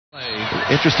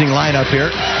Interesting lineup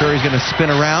here. Curry's going to spin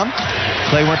around.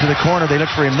 Clay went to the corner. They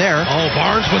looked for him there. Oh,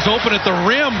 Barnes was open at the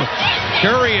rim.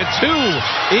 Curry at 2.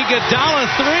 Iguodala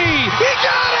 3. He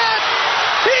got it!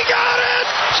 He got it!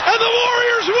 And the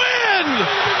Warriors win!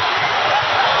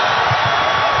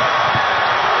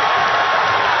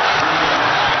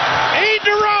 Eight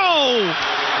in a row!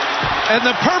 And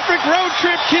the perfect road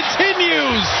trip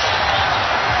continues.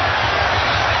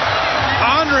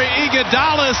 Andre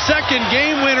Iguodala, second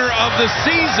game winner of the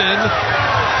season.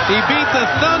 He beat the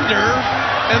Thunder,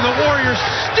 and the Warriors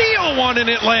steal one in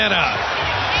Atlanta.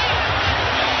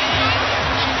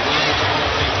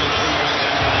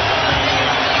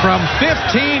 From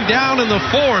 15 down in the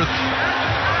fourth,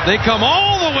 they come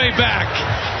all the way back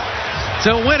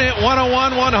to win it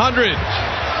 101-100.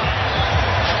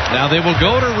 Now they will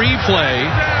go to replay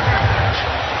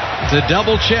to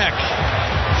double check.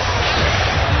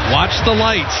 Watch the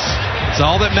lights. It's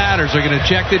all that matters. They're going to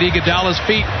check that Iguodala's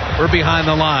feet were behind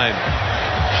the line.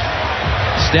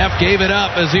 Steph gave it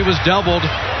up as he was doubled.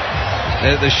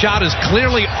 The shot is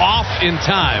clearly off in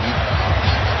time.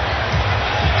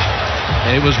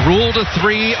 And it was ruled a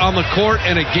 3 on the court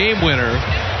and a game winner.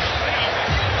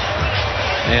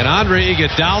 And Andre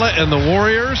Iguodala and the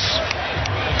Warriors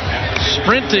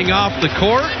sprinting off the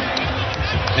court.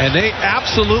 And they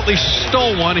absolutely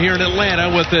stole one here in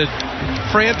Atlanta with a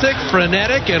frantic,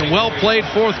 frenetic, and well-played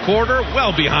fourth quarter,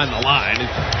 well behind the line.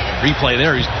 Replay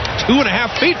there, he's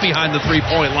 2.5 feet behind the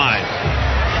three-point line.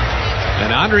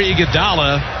 And Andre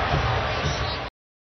Iguodala